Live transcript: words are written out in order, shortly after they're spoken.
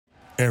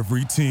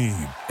Every team,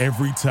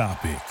 every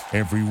topic,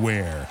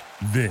 everywhere.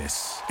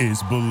 This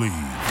is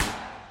Believe.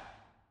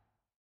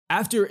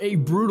 After a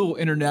brutal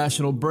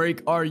international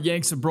break, our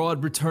Yanks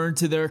abroad returned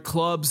to their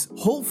clubs,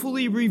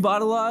 hopefully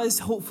revitalized.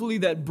 Hopefully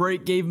that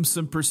break gave them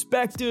some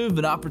perspective,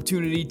 an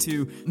opportunity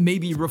to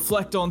maybe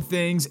reflect on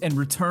things and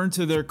return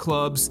to their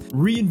clubs,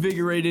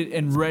 reinvigorated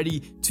and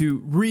ready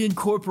to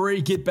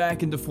reincorporate, get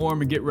back into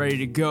form and get ready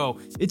to go.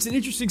 It's an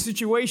interesting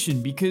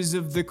situation because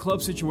of the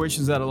club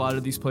situations that a lot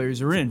of these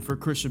players are in. For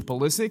Christian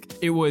Pulisic,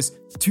 it was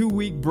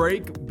 2-week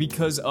break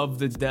because of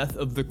the death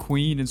of the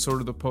Queen and sort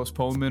of the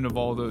postponement of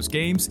all those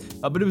games.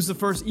 But it was the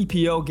first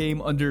EPL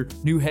game under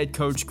new head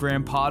coach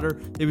Graham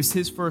Potter. It was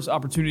his first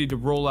opportunity to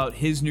roll out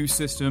his new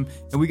system,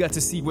 and we got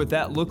to see what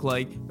that looked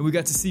like, and we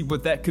got to see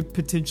what that could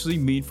potentially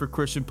mean for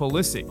Christian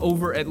Pulisic.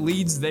 Over at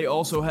Leeds, they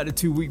also had a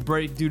 2-week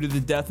break due to the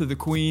death of the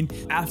Queen.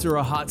 After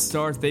a hot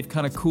start, they've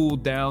kind of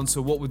cooled down,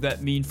 so what would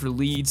that mean for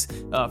Leeds,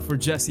 for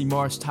Jesse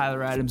Marsch,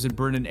 Tyler Adams, and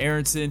Brendan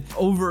Aaronson?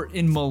 Over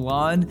in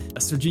Milan,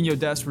 Serginho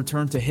Dest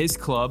returned to his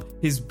club,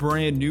 his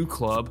brand new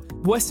club.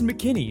 Weston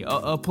McKennie,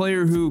 a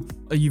player who,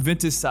 a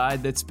Juventus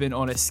side that's been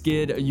on a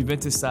skid, a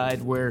Juventus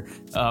side where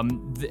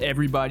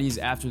everybody's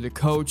after the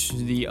coach.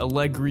 The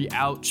Allegri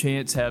out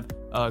chants have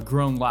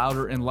grown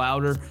louder and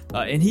louder,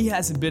 and he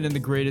hasn't been in the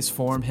greatest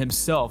form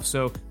himself.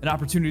 So an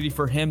opportunity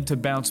for him to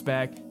bounce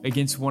back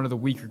against one of the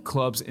weaker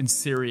clubs in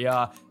Serie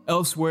A.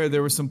 Elsewhere,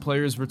 there were some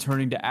players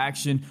returning to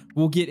action.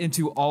 We'll get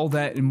into all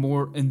that and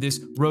more in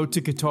this Road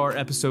to Qatar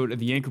episode of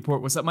The Yank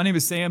Report. What's up? My name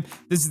is Sam.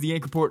 This is The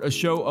Yank Report, a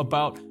show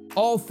about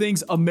all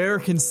things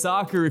American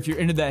soccer. If you're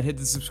into that, hit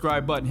the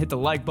subscribe button, hit the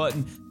like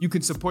button. You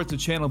can support the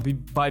channel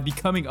by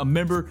becoming a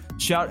member.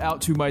 Shout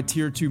out to my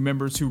Tier 2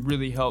 members who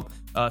really help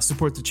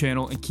support the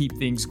channel and keep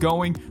things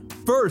going.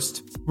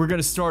 First, we're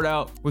going to start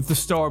out with the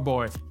star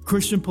boy,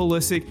 Christian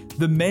Pulisic,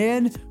 the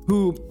man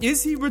who,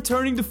 is he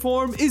returning to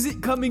form? Is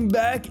it coming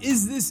back?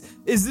 Is this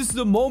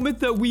the moment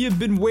that we have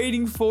been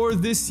waiting for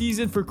this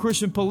season for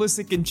Christian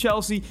Pulisic and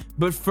Chelsea?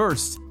 But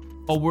first,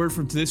 a word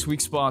from this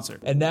week's sponsor.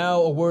 And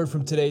now a word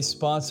from today's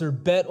sponsor.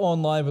 Bet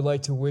Online would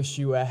like to wish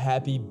you a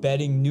happy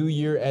betting new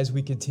year as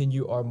we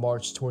continue our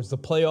march towards the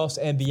playoffs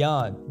and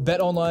beyond.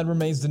 Bet Online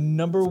remains the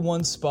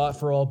 #1 spot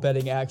for all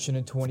betting action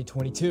in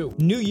 2022.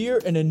 New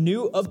year and a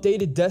new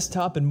updated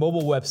desktop and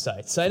mobile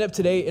website. Sign up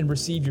today and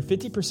receive your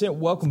 50%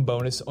 welcome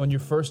bonus on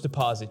your first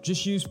deposit.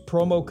 Just use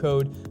promo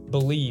code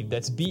BELIEVE,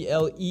 that's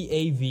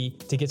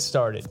BLEAV, to get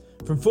started.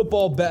 From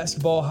football,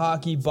 basketball,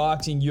 hockey,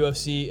 boxing,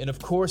 UFC, and of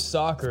course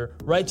soccer,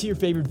 right to your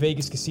favorite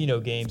Vegas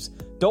casino games.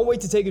 Don't wait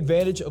to take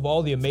advantage of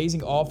all the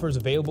amazing offers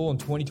available in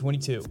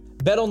 2022.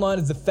 BetOnline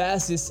is the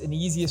fastest and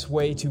easiest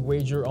way to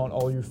wager on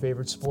all your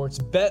favorite sports.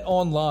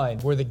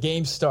 BetOnline, where the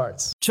game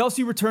starts.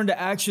 Chelsea returned to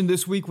action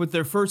this week with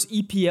their first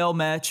EPL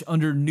match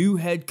under new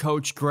head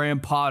coach Graham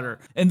Potter,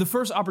 and the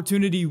first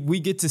opportunity we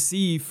get to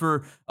see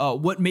for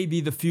what may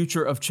be the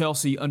future of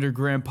Chelsea under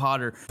Graham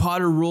Potter.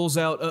 Potter rolls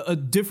out a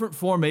different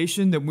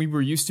formation than we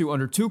were used to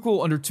under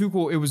Tuchel. Under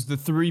Tuchel, it was the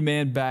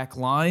 3-man back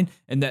line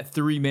and that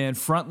 3-man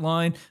front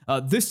line.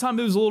 This time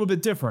it was a little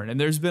bit different, and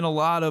there's been a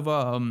lot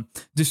of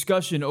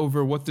discussion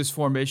over what this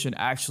formation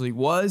actually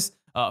was.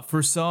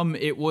 For some,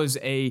 it was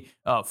a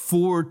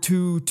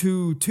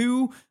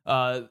 4-2-2-2.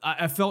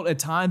 I felt at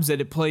times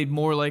that it played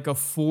more like a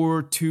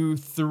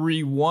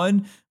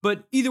 4-2-3-1.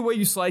 But either way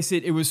you slice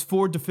it, it was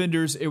 4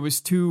 defenders. It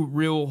was 2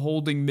 real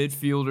holding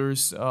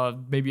midfielders,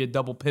 maybe a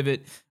double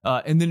pivot,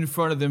 and then in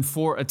front of them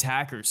 4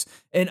 attackers.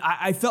 And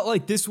I felt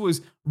like this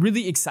was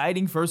really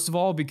exciting, first of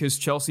all, because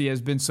Chelsea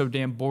has been so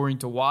damn boring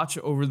to watch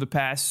over the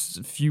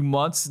past few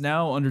months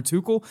now under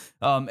Tuchel.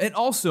 And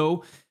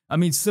also, I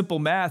mean, simple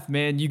math,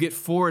 man. You get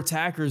 4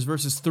 attackers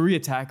versus 3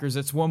 attackers.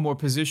 That's one more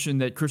position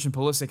that Christian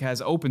Pulisic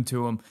has open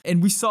to him.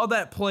 And we saw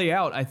that play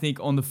out, I think,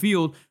 on the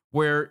field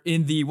where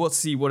in the, let's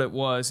see what it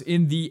was,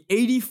 in the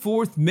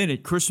 84th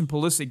minute, Christian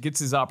Pulisic gets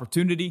his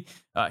opportunity.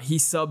 He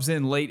subs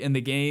in late in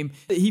the game.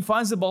 He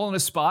finds the ball in a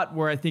spot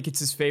where I think it's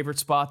his favorite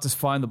spot to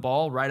find the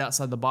ball, right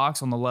outside the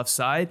box on the left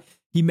side.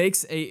 He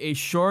makes a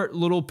short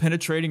little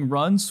penetrating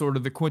run, sort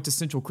of the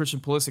quintessential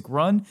Christian Pulisic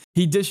run.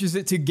 He dishes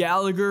it to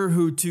Gallagher,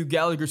 who, to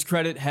Gallagher's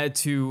credit, had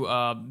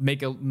to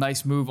make a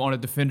nice move on a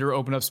defender,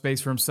 open up space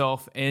for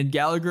himself. And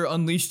Gallagher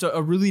unleashed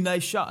a really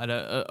nice shot,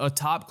 a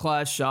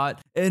top-class shot.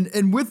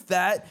 And with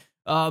that,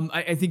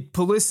 I think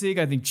Pulisic,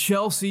 I think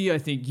Chelsea, I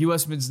think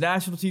U.S. men's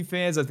national team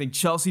fans, I think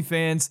Chelsea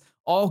fans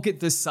all get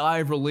this sigh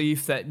of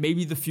relief that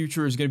maybe the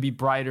future is going to be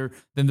brighter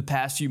than the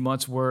past few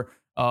months were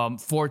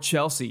for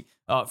Chelsea.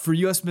 For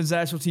U.S. men's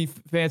national team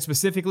fans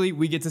specifically,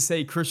 we get to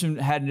say Christian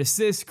had an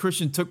assist.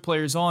 Christian took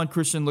players on.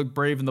 Christian looked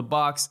brave in the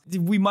box.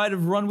 We might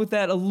have run with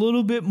that a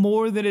little bit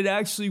more than it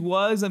actually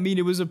was. I mean,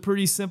 it was a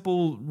pretty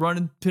simple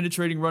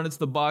penetrating run into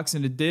the box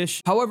and a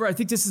dish. However, I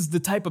think this is the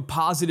type of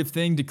positive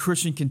thing that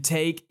Christian can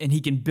take and he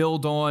can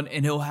build on,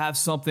 and he'll have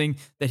something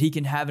that he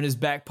can have in his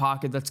back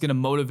pocket that's going to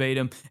motivate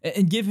him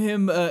and give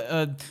him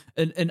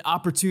an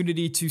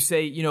opportunity to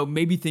say, you know,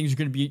 maybe things are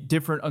going to be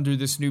different under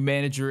this new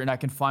manager and I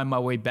can find my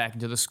way back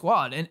into the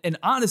squad. And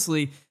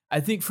honestly, I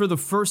think for the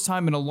first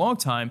time in a long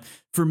time,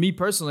 for me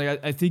personally,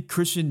 I think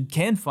Christian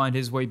can find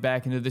his way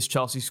back into this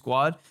Chelsea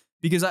squad,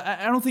 because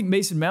I don't think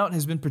Mason Mount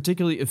has been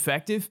particularly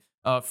effective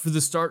for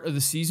the start of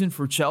the season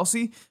for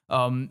Chelsea.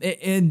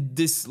 And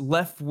this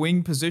left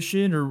wing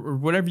position, or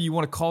whatever you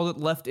want to call it,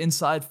 left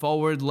inside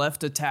forward,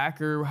 left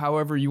attacker,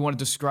 however you want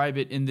to describe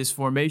it in this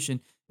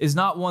formation, is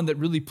not one that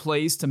really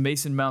plays to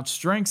Mason Mount's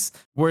strengths,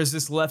 whereas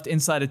this left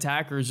inside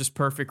attacker is just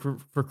perfect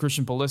for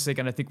Christian Pulisic,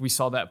 and I think we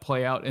saw that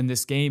play out in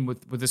this game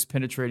with this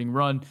penetrating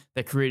run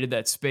that created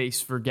that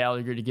space for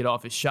Gallagher to get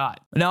off his shot.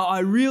 Now, I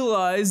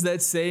realize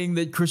that saying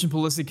that Christian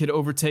Pulisic could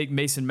overtake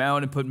Mason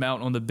Mount and put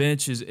Mount on the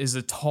bench is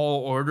a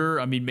tall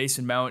order. I mean,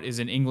 Mason Mount is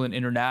an England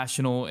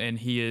international, and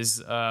he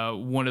is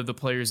one of the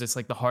players that's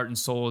like the heart and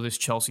soul of this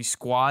Chelsea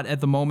squad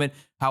at the moment.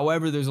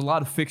 However, there's a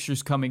lot of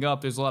fixtures coming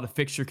up. There's a lot of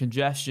fixture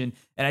congestion.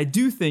 And I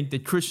do think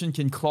that Christian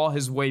can claw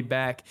his way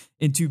back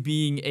into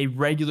being a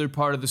regular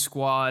part of the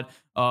squad,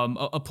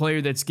 a player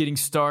that's getting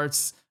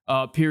starts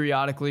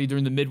periodically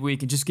during the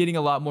midweek and just getting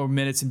a lot more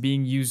minutes and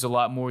being used a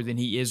lot more than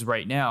he is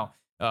right now.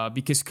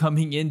 Because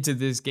coming into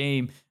this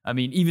game, I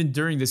mean, even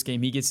during this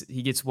game, he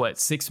gets what,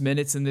 6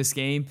 minutes in this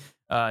game?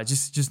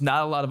 Just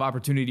not a lot of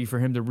opportunity for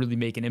him to really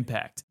make an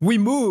impact. We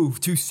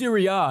move to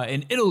Serie A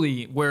in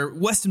Italy, where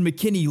Weston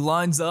McKennie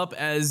lines up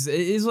as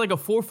is like a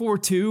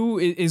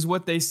 4-4-2 is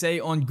what they say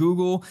on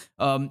Google.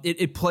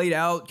 It played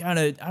out kind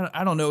of,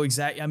 I don't know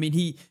exactly. I mean,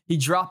 he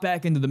dropped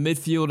back into the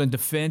midfield and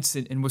defense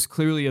and was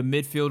clearly a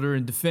midfielder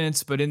in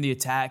defense, but in the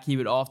attack, he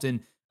would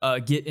often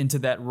get into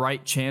that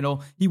right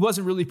channel. He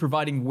wasn't really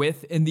providing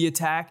width in the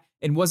attack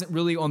and wasn't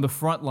really on the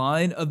front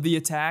line of the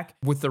attack,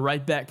 with the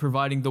right back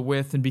providing the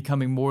width and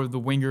becoming more of the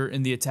winger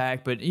in the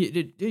attack. But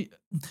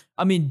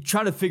I mean,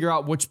 trying to figure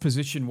out which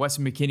position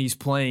Weston McKennie's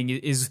playing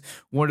is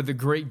one of the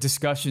great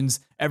discussions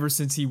ever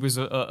since he was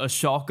a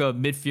Schalke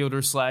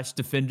midfielder /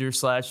 defender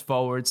 /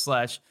 forward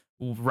 /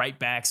 right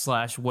back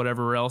 /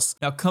 whatever else.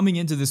 Now, coming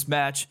into this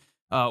match,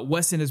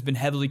 Weston has been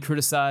heavily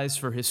criticized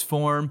for his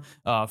form,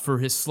 for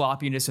his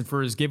sloppiness, and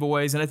for his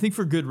giveaways, and I think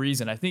for good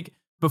reason. I think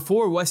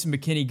before Weston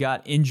McKennie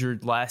got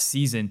injured last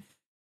season,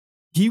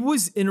 he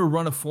was in a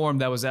run of form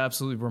that was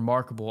absolutely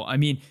remarkable. I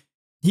mean,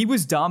 he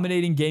was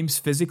dominating games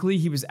physically.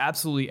 He was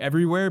absolutely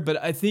everywhere, but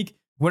I think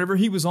whenever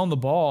he was on the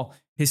ball,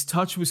 his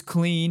touch was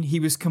clean. He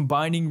was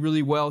combining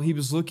really well. He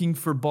was looking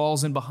for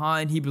balls in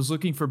behind. He was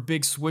looking for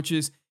big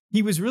switches.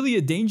 He was really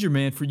a danger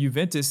man for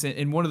Juventus,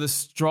 and one of the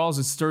straws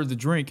that stirred the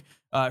drink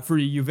for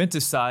the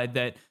Juventus side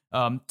that,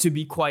 to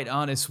be quite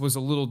honest, was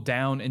a little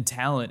down in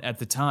talent at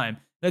the time.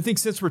 And I think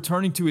since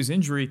returning to his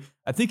injury,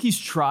 I think he's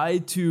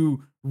tried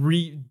to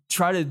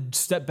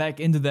step back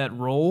into that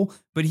role,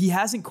 but he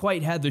hasn't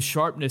quite had the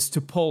sharpness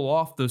to pull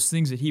off those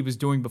things that he was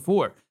doing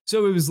before.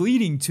 So it was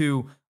leading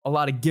to a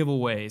lot of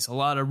giveaways, a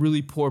lot of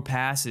really poor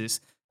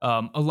passes,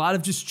 a lot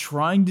of just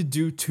trying to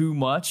do too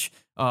much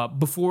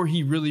before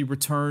he really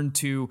returned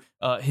to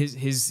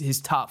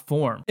his top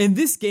form. In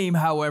this game,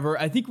 however,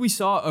 I think we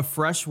saw a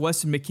fresh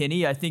Weston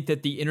McKennie. I think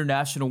that the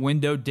international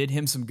window did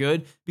him some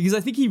good because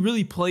I think he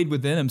really played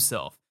within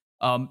himself.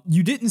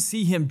 You didn't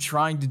see him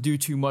trying to do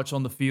too much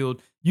on the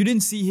field. You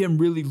didn't see him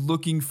really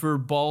looking for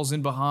balls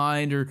in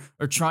behind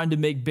or trying to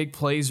make big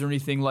plays or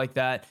anything like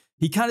that.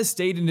 He kind of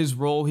stayed in his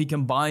role. He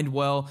combined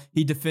well.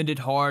 He defended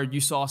hard.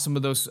 You saw some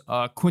of those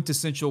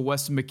quintessential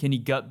Weston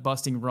McKennie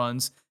gut-busting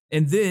runs.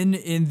 And then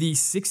in the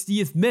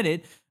 60th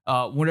minute,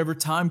 whenever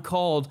time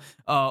called,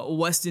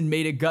 Weston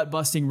made a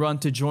gut-busting run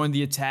to join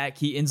the attack.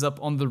 He ends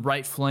up on the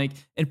right flank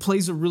and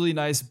plays a really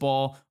nice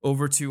ball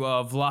over to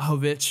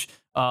Vlahovic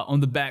on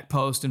the back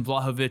post, and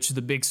Vlahovic,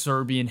 the big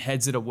Serbian,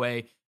 heads it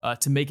away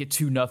to make it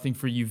 2-0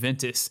 for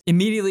Juventus.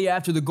 Immediately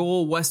after the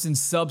goal, Weston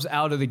subs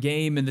out of the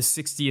game in the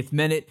 60th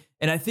minute,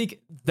 and I think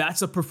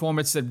that's a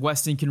performance that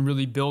Weston can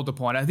really build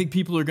upon. I think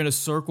people are going to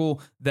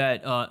circle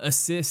that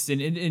assist,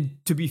 and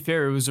to be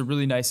fair, it was a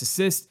really nice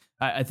assist.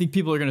 I think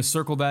people are going to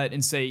circle that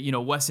and say,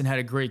 Weston had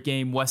a great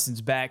game,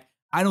 Weston's back.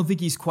 I don't think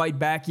he's quite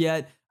back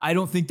yet. I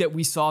don't think that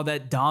we saw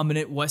that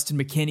dominant Weston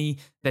McKennie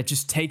that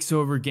just takes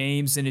over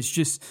games and is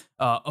just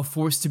a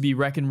force to be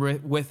reckoned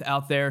with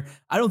out there.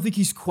 I don't think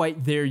he's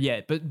quite there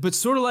yet. But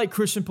sort of like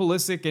Christian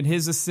Pulisic and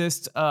his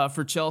assist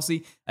for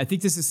Chelsea, I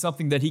think this is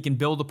something that he can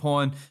build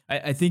upon.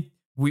 I think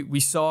we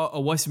saw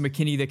a Weston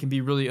McKennie that can be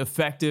really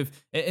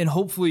effective and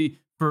hopefully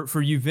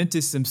for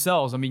Juventus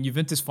themselves. I mean,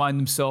 Juventus find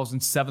themselves in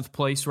 7th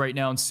place right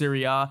now in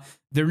Serie A.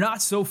 They're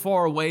not so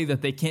far away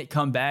that they can't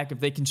come back. If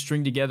they can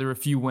string together a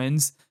few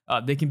wins,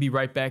 they can be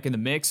right back in the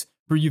mix.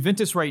 For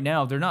Juventus right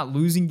now, they're not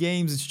losing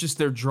games. It's just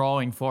they're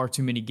drawing far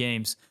too many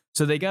games.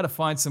 So they got to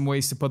find some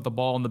ways to put the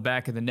ball in the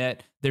back of the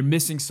net. They're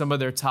missing some of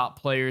their top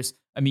players.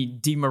 I mean,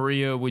 Di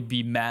Maria would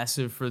be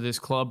massive for this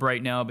club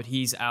right now, but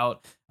he's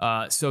out.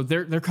 So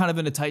they're kind of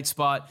in a tight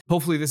spot.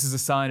 Hopefully this is a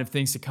sign of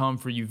things to come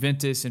for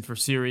Juventus and for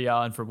Serie A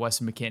and for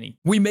Weston McKennie.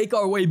 We make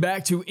our way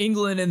back to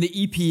England and the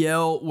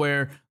EPL,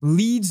 where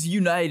Leeds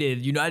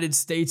United, United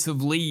States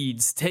of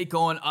Leeds, take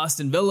on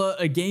Aston Villa,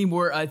 a game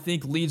where I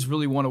think Leeds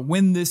really want to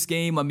win this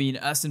game. I mean,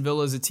 Aston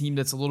Villa is a team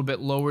that's a little bit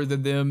lower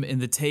than them in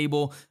the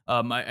table.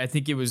 I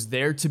think it was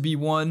there to be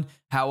won.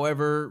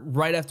 However,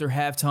 right after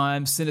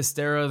halftime,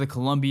 Sinisterra, the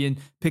Colombian,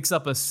 picks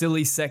up a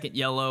silly second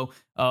yellow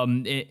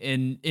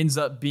and ends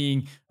up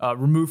being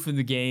removed from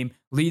the game.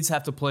 Leeds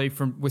have to play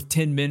with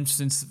 10 men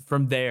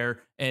from there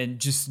and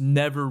just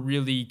never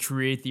really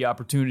create the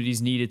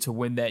opportunities needed to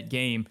win that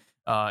game.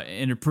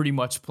 And are pretty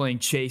much playing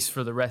chase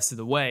for the rest of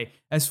the way.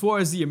 As far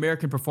as the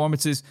American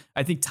performances,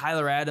 I think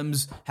Tyler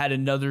Adams had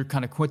another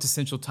kind of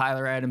quintessential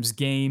Tyler Adams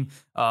game.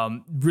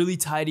 Really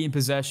tidy in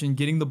possession,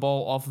 getting the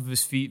ball off of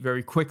his feet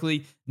very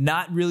quickly,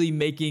 not really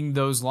making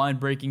those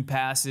line-breaking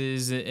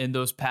passes and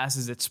those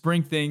passes that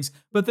spring things.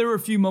 But there were a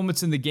few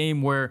moments in the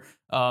game where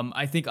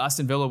I think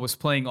Aston Villa was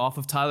playing off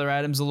of Tyler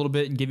Adams a little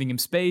bit and giving him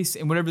space.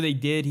 And whenever they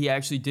did, he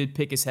actually did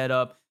pick his head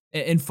up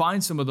and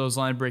find some of those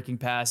line-breaking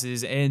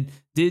passes and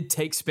did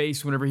take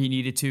space whenever he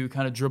needed to,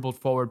 kind of dribbled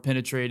forward,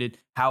 penetrated.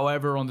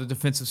 However, on the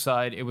defensive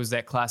side, it was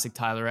that classic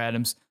Tyler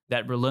Adams,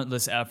 that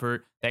relentless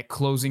effort, that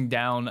closing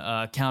down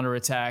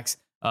counterattacks,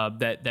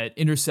 that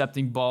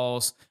intercepting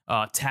balls,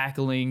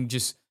 tackling,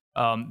 just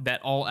that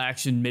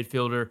all-action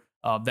midfielder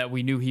that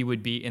we knew he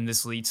would be in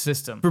this Leeds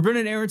system. For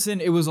Brendan Aaronson,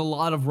 it was a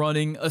lot of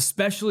running,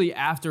 especially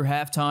after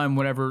halftime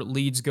whenever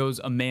Leeds goes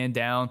a man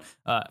down.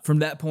 From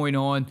that point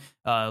on,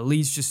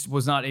 Leeds just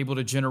was not able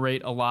to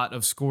generate a lot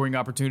of scoring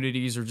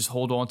opportunities or just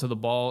hold on to the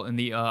ball in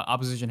the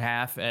opposition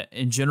half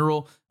in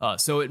general.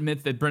 So it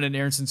meant that Brendan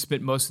Aaronson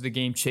spent most of the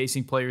game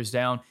chasing players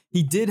down.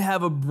 He did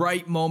have a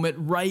bright moment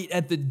right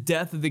at the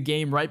death of the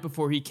game, right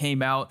before he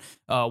came out,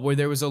 where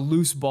there was a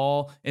loose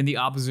ball in the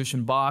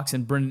opposition box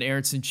and Brendan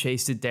Aaronson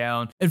chased it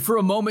down. And for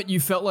a moment, you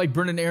felt like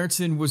Brendan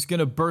Aaronson was going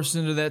to burst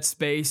into that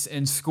space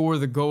and score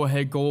the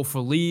go-ahead goal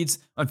for Leeds.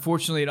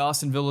 Unfortunately, an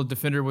Aston Villa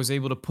defender was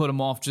able to put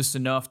him off just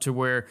enough to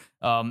where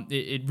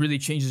it really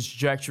changed the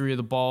trajectory of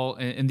the ball,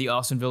 and the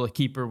Aston Villa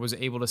keeper was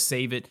able to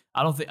save it.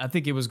 I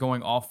think it was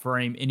going off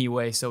frame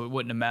anyway, so it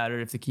wouldn't have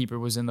mattered if the keeper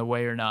was in the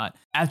way or not.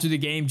 After the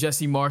game,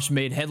 Jesse Marsch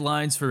made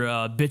headlines for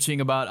bitching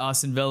about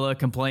Aston Villa,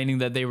 complaining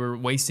that they were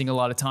wasting a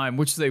lot of time,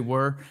 which they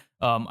were.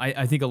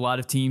 I think a lot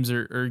of teams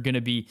are going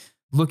to be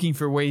looking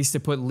for ways to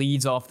put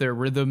Leeds off their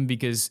rhythm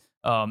because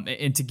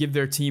and to give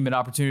their team an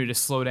opportunity to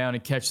slow down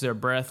and catch their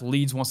breath.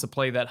 Leeds wants to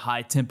play that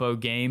high-tempo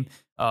game,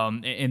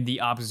 and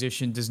the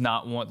opposition does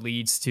not want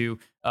Leeds to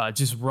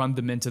just run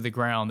them into the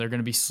ground. They're going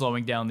to be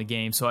slowing down the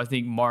game. So I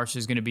think Marsch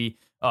is going to be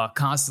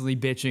constantly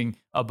bitching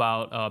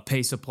about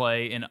pace of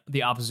play and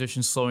the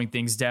opposition slowing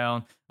things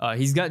down.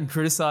 He's gotten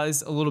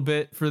criticized a little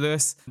bit for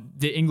this.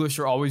 The English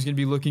are always going to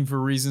be looking for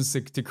reasons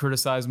to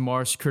criticize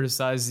Marsch,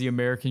 criticize the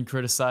American,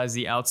 criticize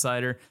the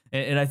outsider.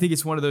 And I think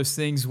it's one of those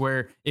things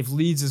where if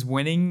Leeds is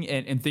winning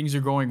and things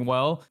are going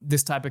well,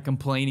 this type of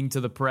complaining to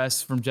the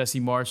press from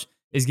Jesse Marsch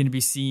is going to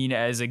be seen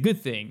as a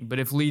good thing. But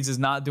if Leeds is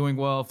not doing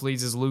well, if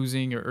Leeds is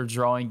losing or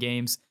drawing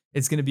games,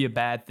 it's going to be a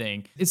bad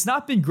thing. It's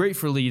not been great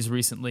for Leeds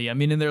recently. I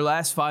mean, in their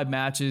last 5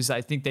 matches,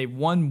 I think they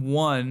won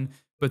 1,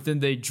 but then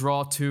they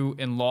draw 2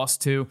 and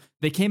lost 2.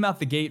 They came out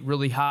the gate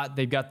really hot.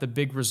 They got the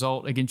big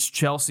result against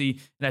Chelsea,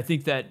 and I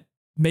think that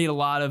made a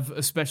lot of,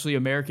 especially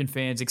American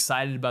fans,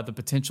 excited about the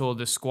potential of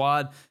this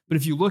squad. But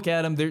if you look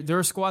at them, they're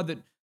a squad that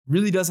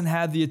really doesn't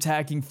have the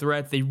attacking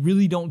threat. They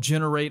really don't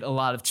generate a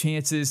lot of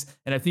chances,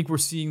 and I think we're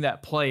seeing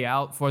that play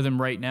out for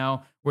them right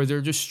now, where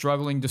they're just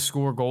struggling to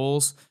score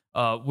goals.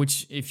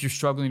 Which if you're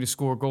struggling to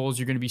score goals,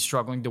 you're going to be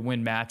struggling to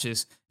win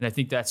matches. And I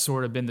think that's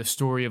sort of been the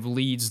story of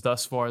Leeds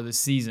thus far this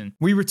season.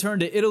 We return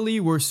to Italy,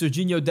 where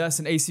Serginho Dest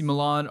and AC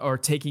Milan are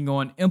taking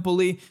on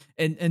Empoli.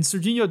 And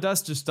Serginho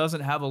Dest just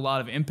doesn't have a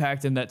lot of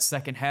impact in that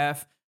second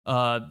half.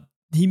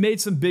 He made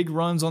some big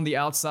runs on the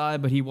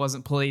outside, but he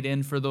wasn't played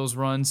in for those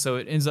runs. So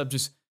it ends up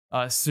just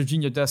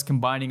Serginho Dest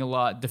combining a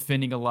lot,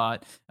 defending a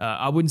lot.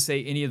 I wouldn't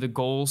say any of the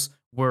goals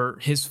were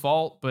his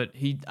fault, but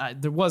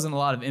there wasn't a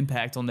lot of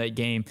impact on that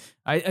game.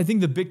 I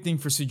think the big thing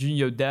for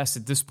Serginho Dest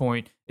at this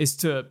point is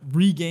to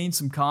regain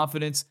some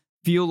confidence,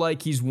 feel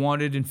like he's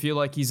wanted and feel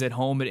like he's at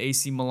home at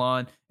AC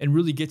Milan and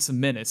really get some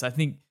minutes. I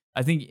think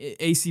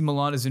AC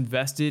Milan is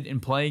invested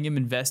in playing him,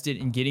 invested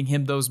in getting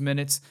him those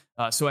minutes.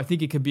 So I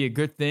think it could be a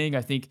good thing.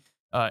 I think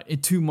in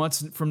 2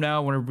 months from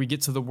now, whenever we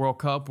get to the World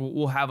Cup,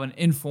 we'll have an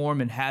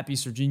in-form and happy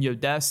Serginho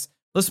Dest.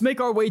 Let's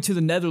make our way to the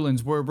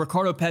Netherlands, where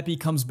Ricardo Pepi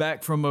comes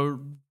back from a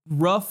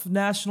rough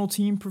national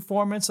team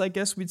performance, I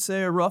guess we'd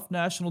say, a rough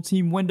national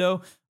team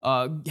window,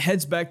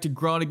 heads back to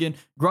Groningen.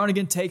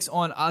 Groningen takes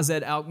on AZ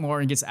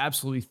Alkmaar and gets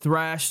absolutely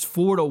thrashed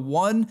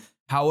 4-1.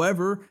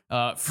 However,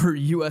 for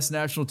U.S.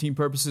 national team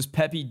purposes,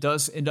 Pepi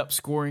does end up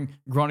scoring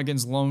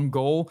Groningen's lone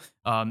goal.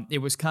 It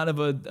was kind of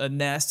a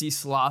nasty,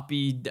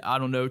 sloppy,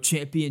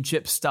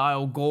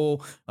 championship-style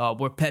goal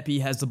where Pepi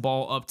has the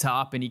ball up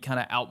top and he kind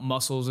of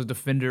out-muscles a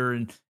defender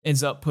and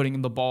ends up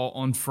putting the ball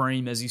on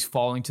frame as he's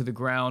falling to the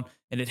ground,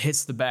 and it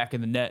hits the back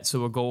of the net,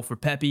 so a goal for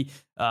Pepi.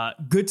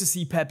 Good to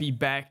see Pepi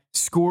back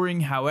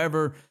scoring.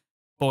 However,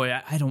 boy,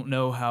 I don't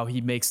know how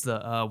he makes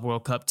the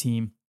World Cup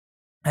team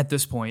at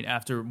this point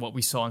after what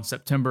we saw in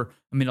September.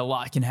 I mean, a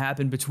lot can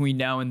happen between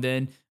now and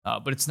then,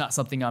 but it's not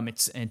something I'm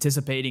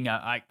anticipating.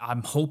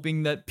 I'm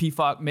hoping that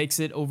PFOC makes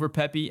it over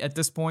Pepi at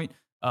this point,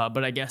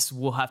 but I guess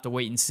we'll have to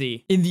wait and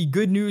see. In the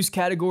good news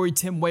category,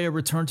 Tim Weah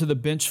returned to the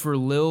bench for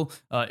Lille.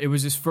 It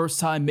was his first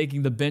time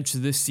making the bench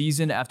this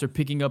season after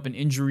picking up an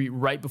injury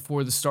right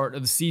before the start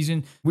of the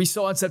season. We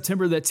saw in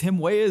September that Tim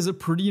Weah is a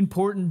pretty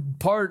important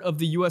part of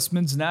the U.S.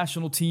 men's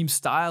national team's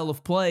style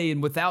of play,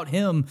 and without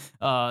him,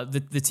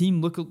 the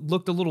team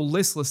looked a little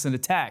listless in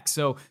attack.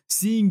 So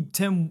seeing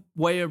Tim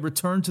Weah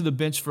return to the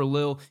bench for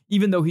Lille,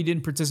 even though he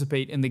didn't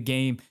participate in the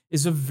game,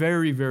 is a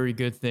very, very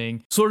good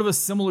thing. Sort of a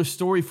similar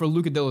story for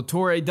Luca De La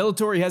Torre. De La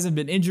Torre hasn't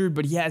been injured,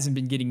 but he hasn't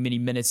been getting many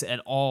minutes at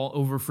all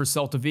over for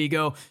Celta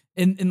Vigo.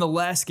 In the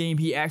last game,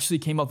 he actually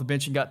came off the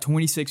bench and got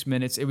 26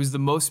 minutes. It was the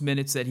most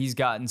minutes that he's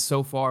gotten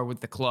so far with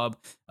the club.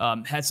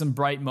 Had some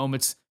bright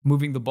moments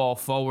moving the ball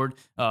forward.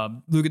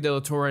 Luca De La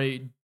Torre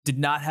did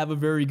not have a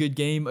very good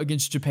game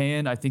against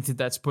Japan. I think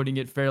that's putting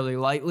it fairly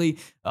lightly.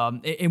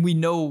 And we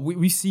know,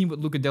 we've seen what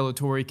Luca De La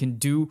Torre can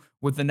do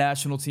with the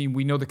national team.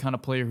 We know the kind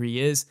of player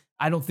he is.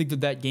 I don't think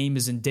that game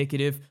is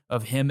indicative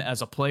of him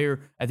as a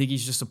player. I think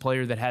he's just a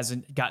player that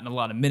hasn't gotten a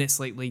lot of minutes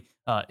lately,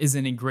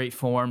 isn't in great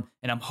form.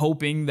 And I'm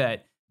hoping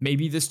that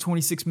maybe this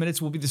 26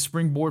 minutes will be the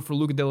springboard for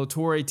Luca De La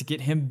Torre to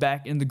get him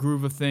back in the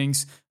groove of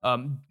things,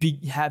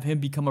 have him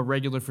become a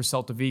regular for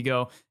Celta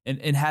Vigo,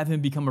 and have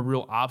him become a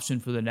real option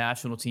for the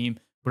national team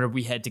whenever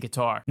we head to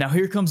Qatar. Now,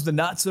 here comes the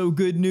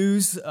not-so-good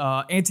news.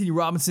 Anthony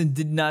Robinson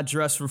did not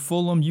dress for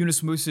Fulham.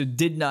 Yunus Musa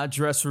did not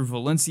dress for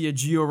Valencia.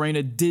 Gio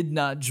Reyna did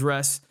not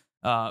dress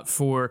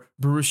for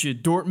Borussia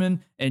Dortmund.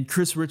 And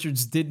Chris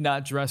Richards did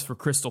not dress for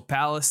Crystal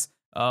Palace.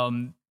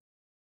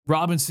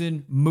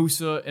 Robinson,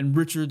 Musa, and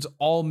Richards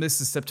all missed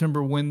the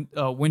September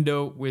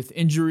window with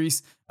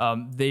injuries.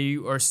 They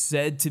are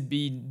said to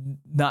be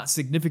not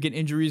significant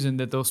injuries and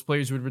that those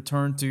players would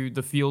return to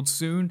the field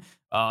soon.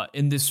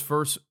 In this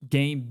first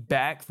game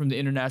back from the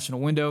international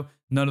window,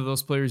 none of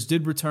those players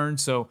did return,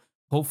 so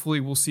hopefully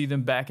we'll see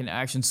them back in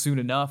action soon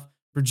enough.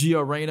 For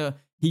Gio Reyna,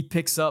 he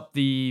picks up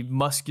the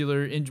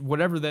muscular,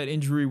 whatever that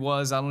injury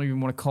was. I don't even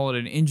want to call it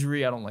an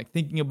injury. I don't like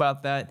thinking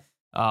about that.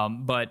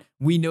 But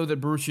we know that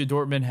Borussia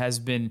Dortmund has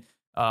been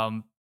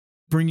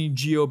bringing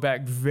Gio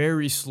back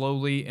very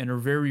slowly and are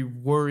very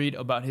worried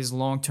about his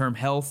long-term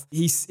health.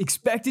 He's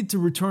expected to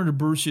return to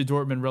Borussia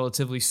Dortmund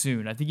relatively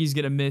soon. I think he's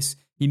going to miss,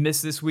 he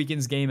missed this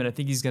weekend's game, and I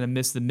think he's going to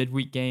miss the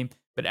midweek game.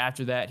 But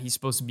after that, he's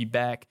supposed to be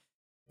back.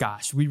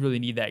 Gosh, we really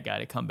need that guy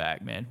to come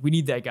back, man. We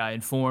need that guy in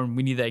form.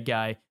 We need that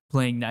guy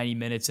playing 90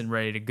 minutes and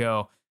ready to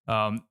go.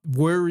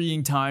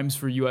 Worrying times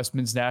for U.S.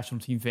 men's national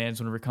team fans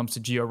whenever it comes to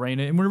Gio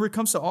Reyna and whenever it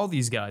comes to all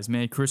these guys,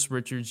 man. Chris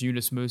Richards,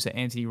 Yunus Musa,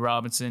 Anthony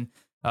Robinson.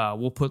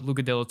 We'll put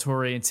Luca De La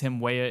Torre and Tim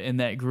Weah in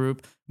that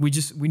group. We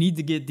need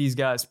to get these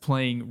guys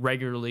playing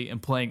regularly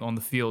and playing on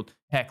the field.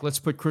 Heck, let's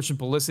put Christian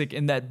Pulisic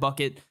in that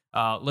bucket.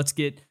 Let's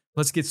get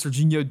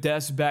Serginho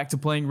Dest back to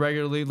playing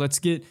regularly. Let's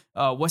get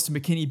Weston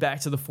McKennie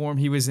back to the form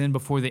he was in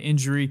before the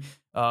injury.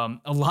 A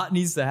lot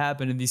needs to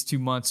happen in these 2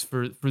 months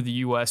for the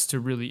U.S. to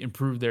really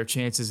improve their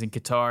chances in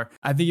Qatar.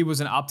 I think it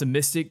was an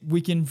optimistic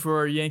weekend for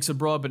our Yanks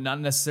abroad, but not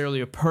necessarily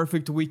a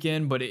perfect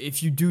weekend. But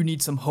if you do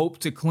need some hope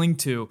to cling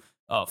to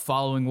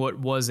following what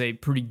was a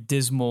pretty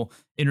dismal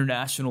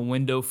international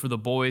window for the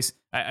boys,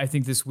 I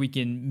think this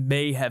weekend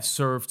may have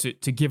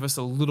served to give us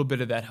a little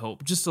bit of that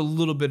hope, just a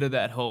little bit of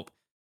that hope.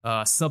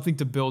 Something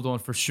to build on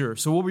for sure.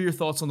 So what were your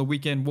thoughts on the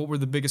weekend? What were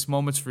the biggest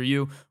moments for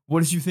you?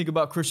 What did you think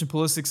about Christian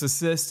Pulisic's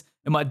assist?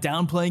 Am I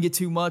downplaying it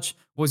too much?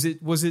 Was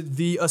it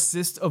the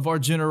assist of our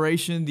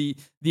generation, the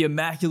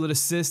immaculate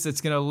assist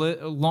that's going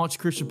to launch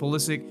Christian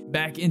Pulisic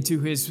back into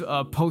his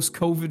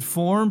post-COVID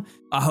form?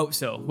 I hope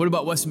so. What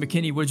about Weston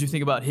McKennie? What did you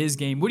think about his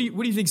game? What do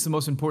you think is the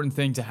most important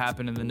thing to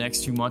happen in the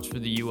next 2 months for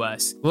the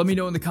U.S.? Let me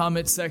know in the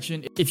comments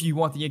section. If you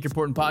want the Yankee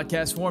Report in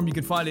podcast form, you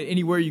can find it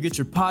anywhere you get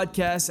your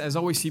podcasts. As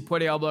always, si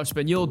puede hablar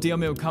español,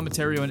 dígame un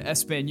comentario en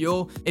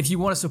español. If you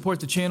want to support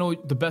the channel,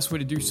 the best way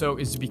to do so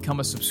is to become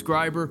a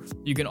subscriber.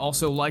 You can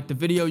also like the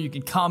video. You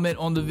can comment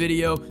on the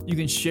video. You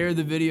can share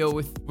the video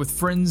with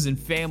friends and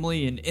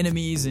family and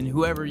enemies and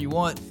whoever you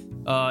want.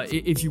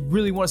 If you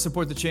really want to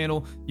support the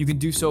channel, you can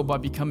do so by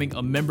becoming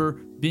a member.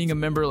 Being a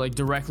member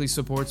directly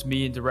supports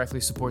me and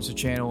directly supports the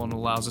channel and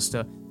allows us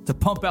to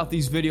pump out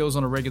these videos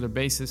on a regular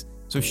basis.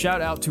 So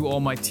shout out to all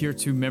my Tier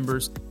 2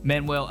 members: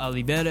 Manuel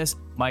Oliveras,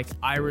 Mike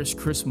Irish,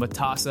 Chris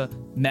Matassa,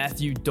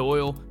 Matthew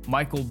Doyle,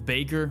 Michael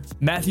Baker,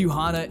 Matthew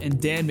Hanna,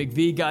 and Dan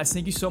McVie. Guys,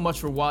 thank you so much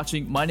for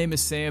watching. My name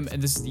is Sam,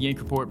 and this is the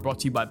Yankee Report brought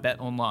to you by Bet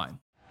Online.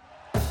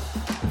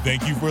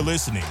 Thank you for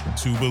listening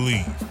to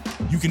Believe.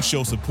 You can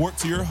show support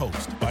to your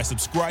host by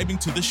subscribing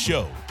to the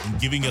show and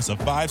giving us a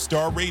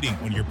 5-star rating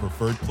on your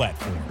preferred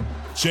platform.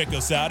 Check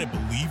us out at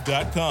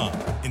Believe.com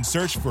and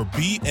search for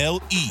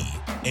BLEAV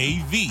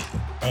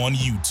on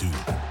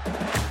YouTube.